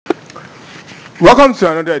Welcome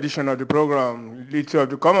to another edition of the program, Little of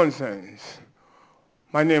the Common Sense.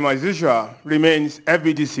 My name, as usual, remains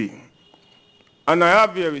FBDC. And I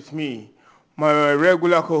have here with me my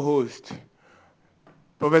regular co-host,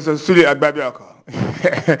 Professor Sule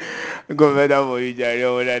Agbabiaka. Go better for you, Jerry.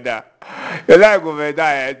 You like go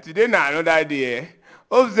better. Today now another day.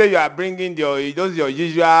 Hope say you are bringing your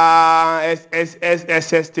usual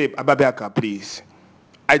SS tape, Agbabiaka, please.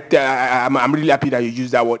 I'm really happy that you use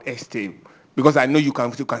that word tape because I know you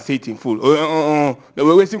can say it in full. The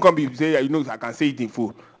way some come be say you know I can say it in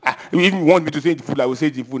full. If you want me to say it in full, I will say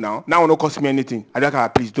it in full now. Now it will not cost me anything.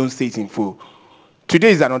 Please don't say it in full.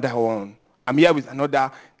 Today is another one. I'm here with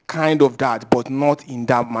another kind of that, but not in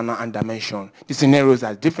that manner and dimension. The scenarios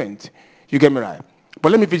are different. You get me right?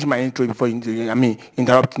 But let me finish my intro before interrupt me.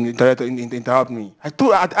 How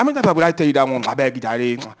many times will I tell you that one? I beg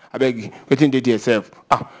you, waiting there yourself.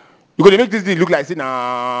 You gonna make this thing look like say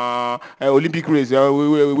Olympic race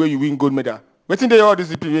where you win gold medal. Waiting there all this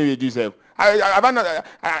people wey you do yourself. I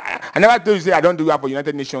never told you say I don't do that for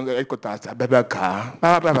United Nations headquarters.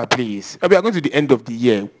 Please. We are going to the end of the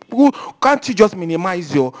year. Can't you just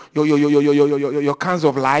minimize your cans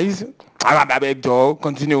of lies?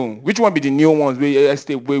 Continue. Which one be the new ones we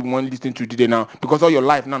want listening to today now? Because all your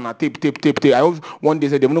life now tape. I hope one day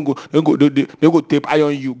say they will not go tape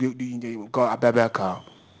iron you. God,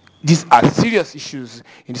 these are serious issues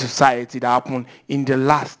in the society that happened in the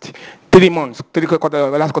last 3 months,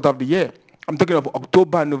 last quarter of the year. I'm talking of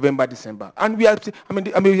October, November, December, and we're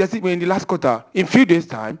in the last quarter. In a few days'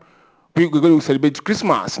 time, we're going to celebrate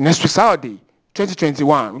Christmas next week, Saturday,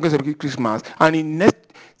 2021. We're going to celebrate Christmas, and in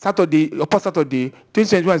next Saturday, upper Saturday,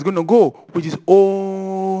 2021 is going to go with its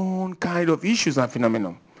own kind of issues and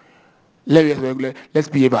phenomenon. Let's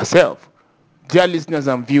behave ourselves, dear listeners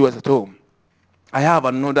and viewers at home. I have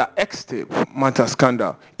another X-tape matter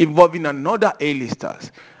scandal involving another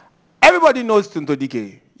A-listers. Everybody knows Tonto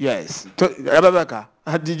Dikeh. Yes. Rebecca,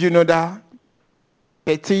 did you know that?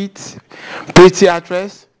 Petite, pretty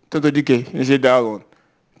actress, Tonto Dikeh. You see that one?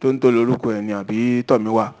 Tonto Loruko and Yabi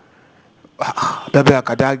Tomiwa.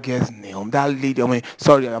 Rebecca, that girl's name, that lady,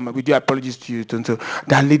 sorry, with your apologies to you, Tonto.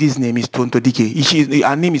 That lady's name is Tonto Dikeh.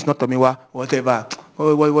 Her name is not Tomiwa, whatever.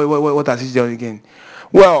 What has she done again?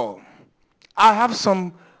 Well, I have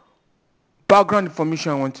some background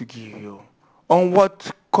information I want to give you on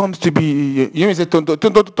what comes to be. You may say Tonto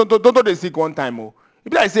they sick one time. Oh,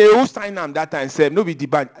 if I say who signed am that time, say no be the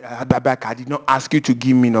band. I did not ask you to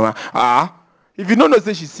give me no. If you don't know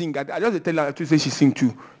say she sing, I just tell her to say she sing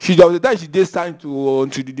too. She was the time she did sign to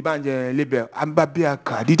the band label.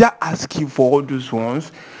 Babiaka, did I ask you for all those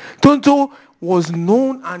ones? Tonto was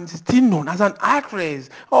known and still known as an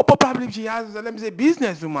actress, or probably she has, let me say,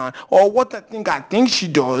 businesswoman, or what I think she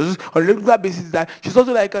does on a regular basis. That she's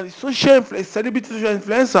also like a celebrity social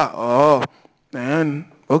influencer. Oh, man,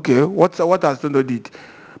 okay, what has Tonto did?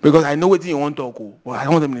 Because I know what you want to talk, but I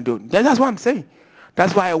don't want them to do. That's what I'm saying.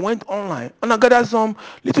 That's why I went online and I gathered some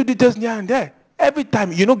little details here and there. Every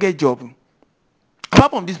time you don't get job,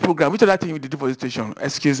 apart from this program, which other thing you do for the station?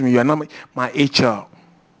 Excuse me, you are not my HR.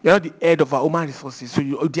 You're not the head of our human resources, so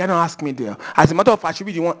you dare not ask me there. As a matter of fact, I should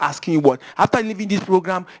be the one asking you what. After leaving this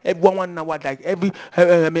program, every 1 hour, like every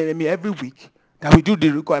week, that we do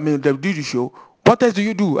the that we do the show. What else do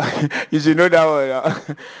you do? You should know that one.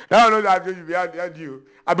 That one know that you should be had you.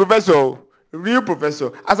 A professor, real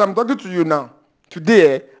professor. As I'm talking to you now,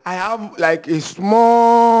 today I have like a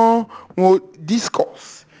small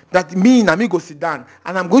discourse that me and me go sit down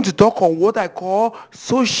and I'm going to talk on what I call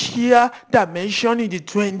social dimension in the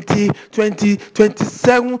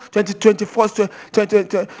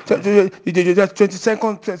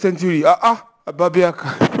 22nd century. Babiaka.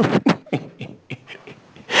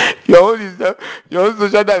 Your own is your own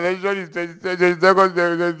social dimension is 22nd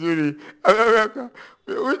century.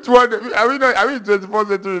 Which one? Are we in 21st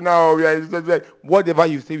century now? Or we are in 20th? Whatever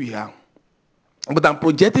you say, we are. But I'm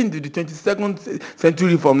projecting to the 22nd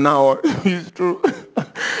century from now on. It's true. I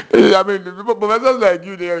mean, the professors like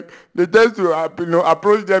you, they tend to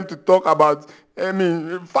approach them to talk about. I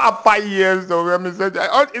mean, 5 years or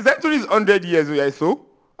century is 100 years. Yeah, so.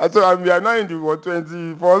 And so we are now in the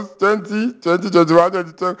 21st, 2021,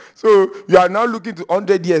 22. So you are now looking to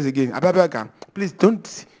 100 years again. Ababaka, please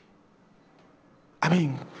don't. I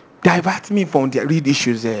mean, divert me from the real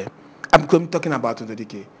issues there. I'm talking about Tonto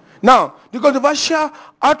Dikeh. Now, the controversial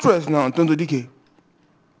actress now, Tonto Dikeh,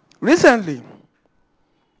 recently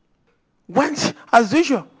went, as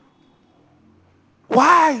usual,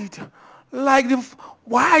 wide, like the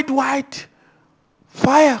wide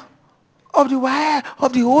fire of the wire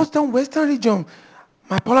of the western region.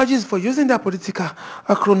 My apologies for using that political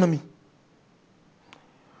acronym.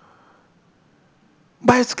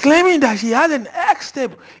 by claiming that she had an ex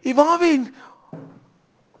tape involving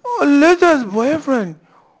her latest boyfriend,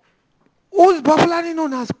 who is popularly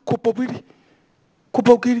known as Kopobiri.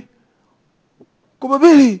 Kopogiri.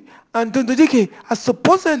 Kopobiri and Tonto Dikeh are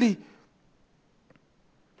supposedly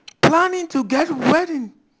planning to get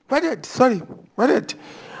wedded.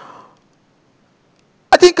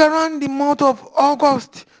 I think around the month of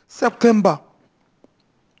August, September.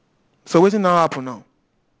 So waiting now happen now.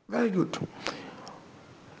 Very good.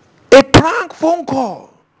 A prank phone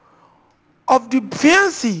call of the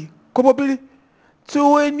fiancé, Kopobiri,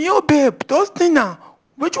 to a new babe, those things now,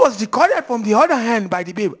 which was recorded from the other hand by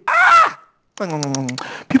the babe. Ah!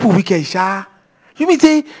 People wicked, sha. You mean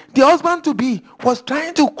say the husband to be was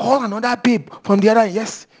trying to call another babe from the other hand?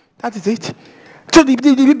 Yes, that is it. So the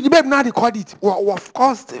babe now record it. Well, of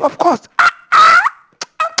course.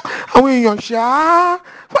 Àwọn èèyàn ṣá.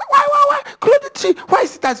 Why? Why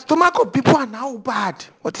is it that stomach of people are now bad?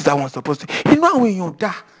 What is that one supposed to? Inú àwọn èèyàn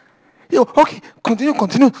dá. Okay,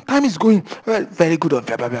 continue. Time is going. Very good of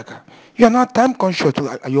Babaka. You are not time conscious.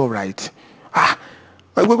 Are you alright? Ah,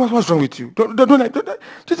 what's wrong with you? Don't.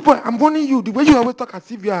 This boy, I'm warning you. The way you always talk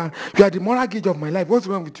as if you are the moral gauge of my life. What's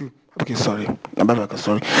wrong with you? Okay, sorry. Babaka,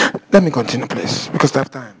 sorry. Let me continue, please, because of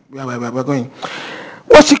time. We're going.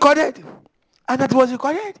 Was recorded, and that was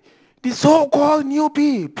recorded. The so-called new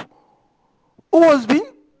babe who was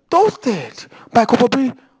being toasted by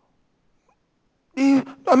Kopobiri,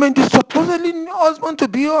 the supposedly husband to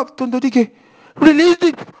be of Tonto Dikeh, released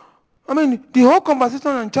it. The whole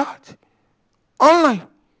conversation and chat online.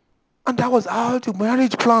 And that was how the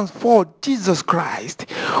marriage plans for Jesus Christ.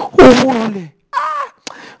 Owolole.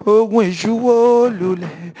 Ogun Eshu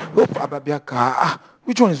Wolole. Ababiaka.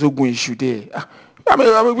 Which one is Ogun Eshu there?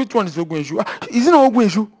 Which one is Ogun Eshu? Is it not Ogun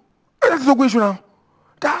Eshu? That's Ogun Eshu now.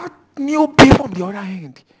 That new pay from the other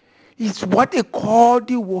hand. It's what they call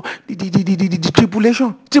the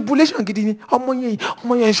tribulation. Tribulation gidi ni. Ọmọ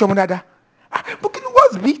yẹn ṣọmọ dáadáa. But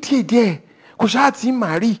what's big deal there? Kò ṣáà ti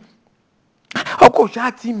marry. Ọkọ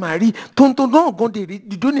ṣáà ti marry. Tonto náà gan dey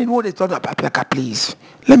you don't even want to talk about like please.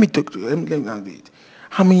 Let me talk to you. Let me wait.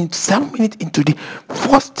 7 minutes into the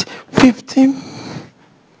first 15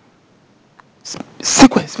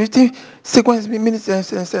 sequence, 15 sequence minutes,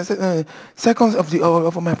 seconds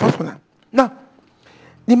of my first one. Now,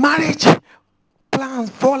 the marriage plans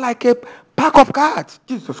fall like a pack of cards.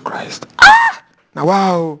 Jesus Christ. Now,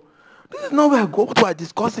 wow. This is not where what we're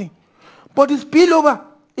discussing. But the spillover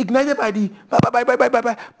ignited by the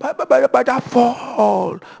by that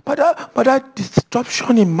fall, by that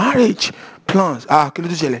disruption in marriage plans. Kí ló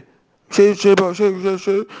tún ṣẹlẹ̀?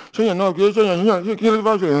 Ṣé yẹn náà kí ló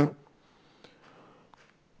bá ṣe?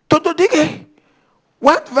 Tonto Dikeh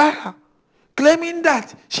went viral, claiming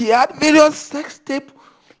that she had various sex tape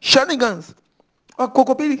shenanigans of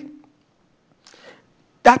Kokopiri.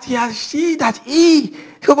 That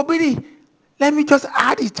Kokopiri, let me just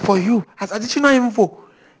add it for you as additional info.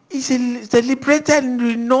 He's a celebrated,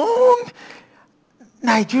 renowned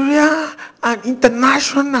Nigeria and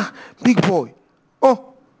international big boy.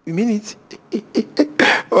 Oh, you mean it?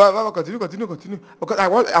 Continue. Because I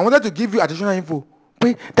wanted to give you additional info.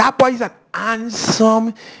 But that boy is an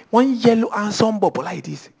handsome, one yellow handsome bubble like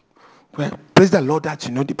this. Well, praise the Lord that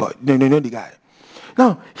you know the boy, you know the guy.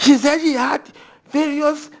 Now, she said she had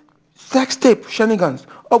various sex tape shenanigans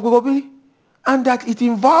of Gogobiri, and that it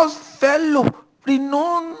involves fellow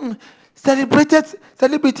renowned celebrated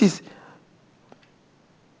celebrities.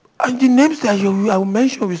 And the names that I will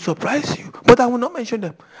mention will surprise you, but I will not mention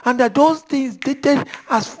them. And that those things dated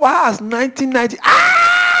as far as 1990.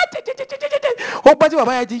 Oh, but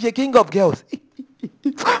bàbá yẹn ti ṣe king of girls.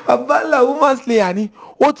 Bàbá ńlá woman slayer ni.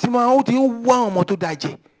 Ó ti ń wá ọmọ tó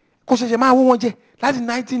dajẹ́. Kò ṣẹ̀ṣẹ̀ máa wó wọn jẹ láti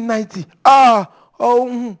 1990.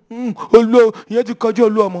 Olú ìyẹn ti kọjú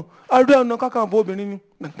olú ọmọ. Ààrẹ Ọ̀nà Kakanfò obìnrin ni.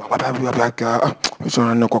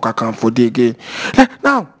 Ìṣòro Ọ̀nà Kakanfò dé again.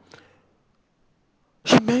 Now,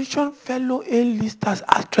 she mentioned fellow A-listers,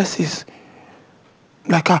 actresses.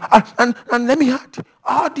 Like her. And let me add,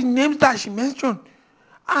 all the names that she mentioned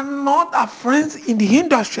are not her friends in the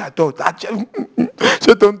industry at all.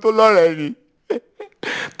 Ṣé Tonto lọ́rẹ̀ ni?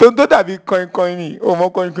 Tonto dàbí kọ̀ìnkọ̀ìn ni. O mọ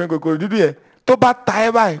kọ̀ìnkọ̀ìn kòkòrò dúdú yẹn. Tó bá ta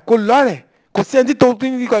ẹ báyìí, kò lọ́rẹ̀. Kò sí ẹni tó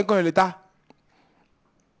ní kọ̀ìnkọ̀ìn lè ta.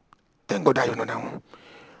 Thank God that you know that one.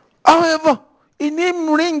 However, her name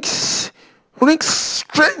rings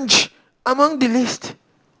strange among the list.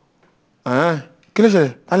 Kí ló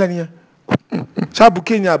ṣẹlẹ̀? Tálẹ̀ nìyẹn.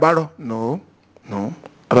 Ṣáàbùkì ni àbárọ̀? No.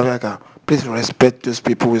 Ababaka, please respect those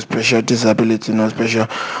people with special disability, not special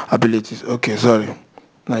abilities. Okay, sorry.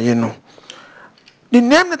 Now you know. The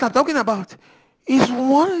name that I'm talking about is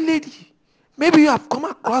one lady Maybe you have come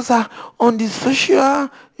across her on the social,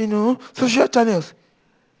 social channels.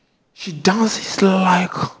 She dances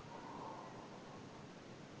like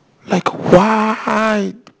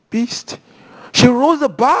wild beast. She rolls the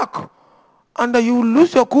back, and you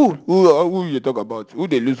lose your cool. Who you talk about? Who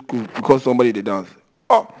they lose cool because somebody they dance?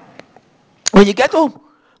 Oh, When you get home,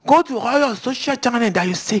 go to all your social channel that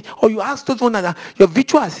you say, or you ask those one that your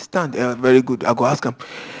virtual assistant. Very good. I go ask him.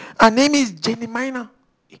 Her name is Jenny Minor.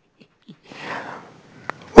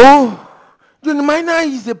 Oh, Jenny Minor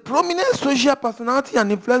is a prominent social personality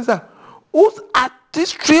and influencer whose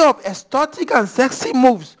artistry of exotic and sexy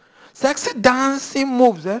dancing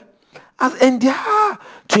moves, has endeared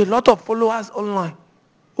to a lot of followers online.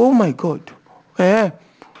 Oh my God. Eh.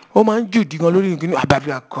 Oh man, Judy, which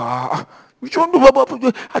one?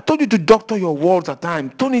 I told you to doctor your words at time.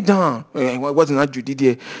 Tone it down. Wasn't that Judy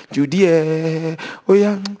there? Judy, oh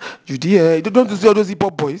yeah, Judy. Don't you see all those hip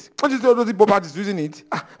hop boys? Don't you see all those hip hop artists using it?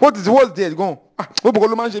 What's there? Gone. What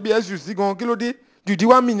because man should be SUC gone? Kilo day. Judy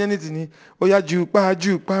want mean anything? Oh yeah,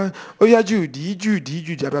 Jupa. Oh yeah, Judy.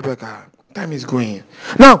 Ababeka. Time is going.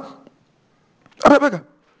 Now, Ababeka,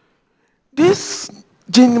 this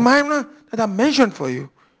Jane Minor that I mentioned for you,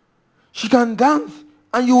 she can dance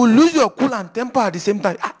and you will lose your cool and temper at the same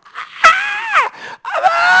time. Oh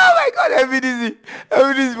my God, everything,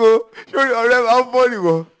 bro. Sorry, ọ̀rẹ́ how funny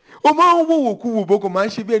bro. O máa ń wòwò kú wò bó kò máa ń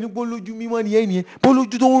ṣe bí ẹni bó lójú mímọ́ ni ẹni bó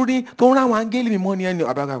lójú tó ń ráwọn áńgẹ́lì mímọ́ ni ẹni.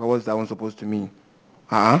 Abaka, what's that one supposed to mean?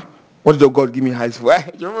 What did God give me eyes for?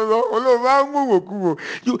 That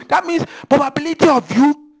means probability of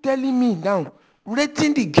you telling me now,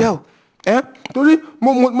 rating the girl. Torí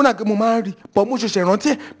mo náà mo máa ń rí but mo ṣẹ̀ṣẹ̀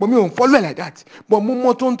rántí ẹ̀ but mi ò ń follow ẹ̀ like that but mo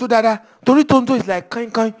mọ Tonto dáadáa torí Tonto is like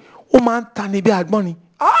kainkain ó máa ń ta ni bí agbọ́n ni.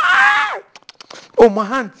 O mọ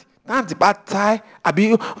hand bá ta ẹ́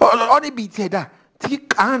àbí ọ níbi ìtì ẹ̀dá tí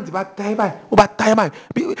hand bá ta ẹ́ báyìí ó bá ta ẹ́ báyìí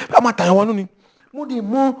bí ó máa ta ẹ̀ wọnú ni. Mo dè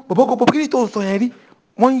mọ bọ̀bọ̀ kí ni tó ń sọ yẹn rí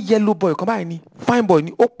one yellow boy kan báyìí ni fine boy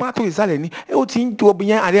ni ó pọ́n tó ìsàlẹ̀ ni ó ti ń ju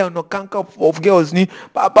obìnrin Ààrẹ Ọ̀nà Kakanfò of girls ni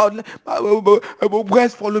bàbá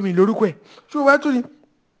boys follow me lórúkọ ẹ̀ ṣé o wá tó ni.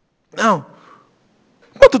 Now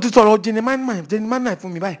wọ́n tó ti sọ̀rọ̀ Jenny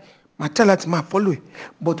fún mi báyìí màá tell láti máa follow ẹ̀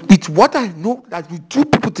but with what I know that with two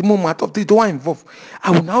people tí mo mọ̀ àtọ̀ tí tó wà involved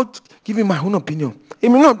I will now give you my own opinion.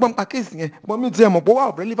 Èmi náà gbọ́n pa case yẹn but mi ti ẹ̀ mọ̀ pé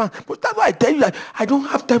wà relevant but that's why I tell you that I don't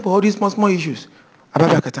have time for all these small issues.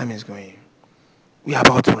 Ababaka, time is going. We are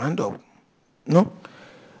about to round up. No?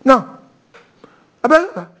 Now,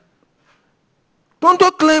 Abelka,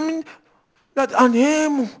 Tonto claiming that on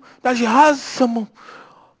him that she has some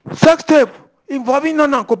sex tape involving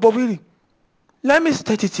Nana Kopobiri. Let me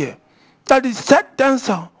state it here. That the sex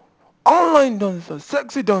dancer, online dancer,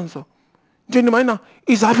 sexy dancer, Jenny Minor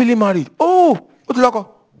is happily married. Oh, what the loco?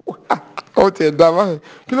 Oh, tell that.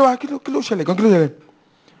 Kilo ṣẹlẹ̀ gan, kilo ṣẹlẹ̀.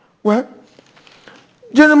 Well,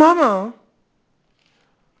 Jenny Mama,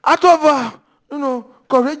 out of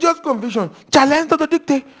courageous conviction, challenge Dr.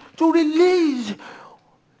 Dikeh to release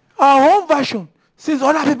our own version since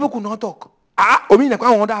other people could not talk. Omi ìnàkọ́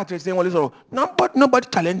àwọn other actors ṣe wọlé sọ̀rọ̀. Nobody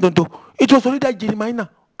challenge Tonto. It was only that Jenny Minor.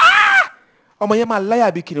 Ọmọ yẹn máa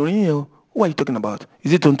láyà bí kìnìún yẹn o. Who are you talking about?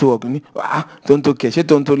 Is it Tonto ọ̀gbìn? Tonto kẹ̀ ṣé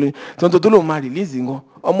Tonto tó lòun máa release nǹkan.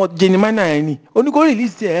 Ọmọ Jenny Minor yẹn ni. Ó ní kó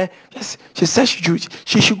release ẹ̀. Yes, she said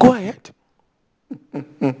she should go ahead.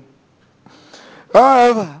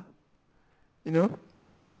 However,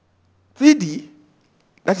 CD,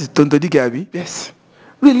 that is Tonto Dikeh, yes,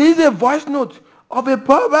 release a voice note of a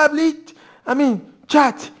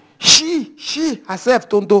chat. She herself,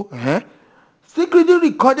 Tonto, secretly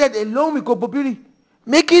recorded along with Kopobiri,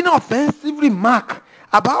 making offensive remark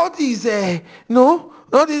about his, not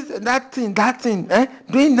this, that thing,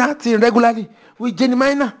 doing that thing regularly with Jenny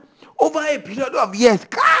Minor over a period of years.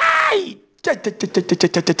 Kai! Ó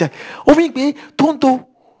fi pé Tonto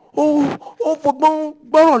ó fọgbọ́n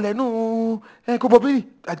gbọ́rọ̀ lẹ́nu Kopobiri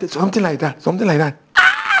something like that.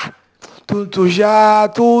 Tonto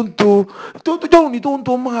jọ̀hún ni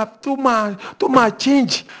Tonto máa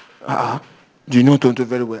change. Do you know Tonto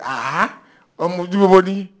very well? Ọmọ ojú bọ́bọ́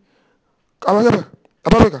ní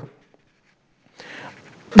Ababeka.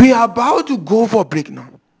 We are about to go for break now.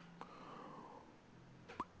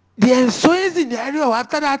 The ensuing scenario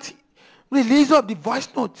after that release of the voice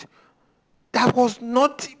note that was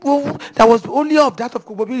only of that of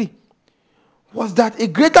Kopobiri was that a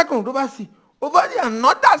greater controversy over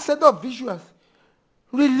another set of visuals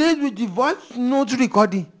released with the voice note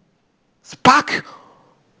recording sparked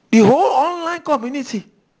the whole online community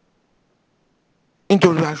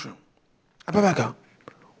into reaction. Ababaka,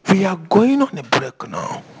 we are going on a break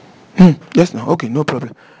now. Yes, now. Okay, no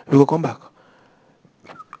problem. We will come back.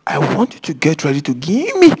 I want you to get ready to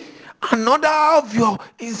give me another of your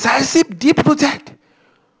incisive, deep-rooted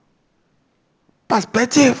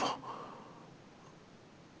perspective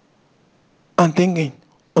and thinking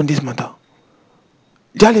on this matter.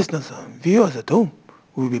 Dear listeners and viewers at home,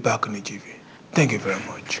 we'll be back on the TV. Thank you very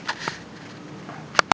much.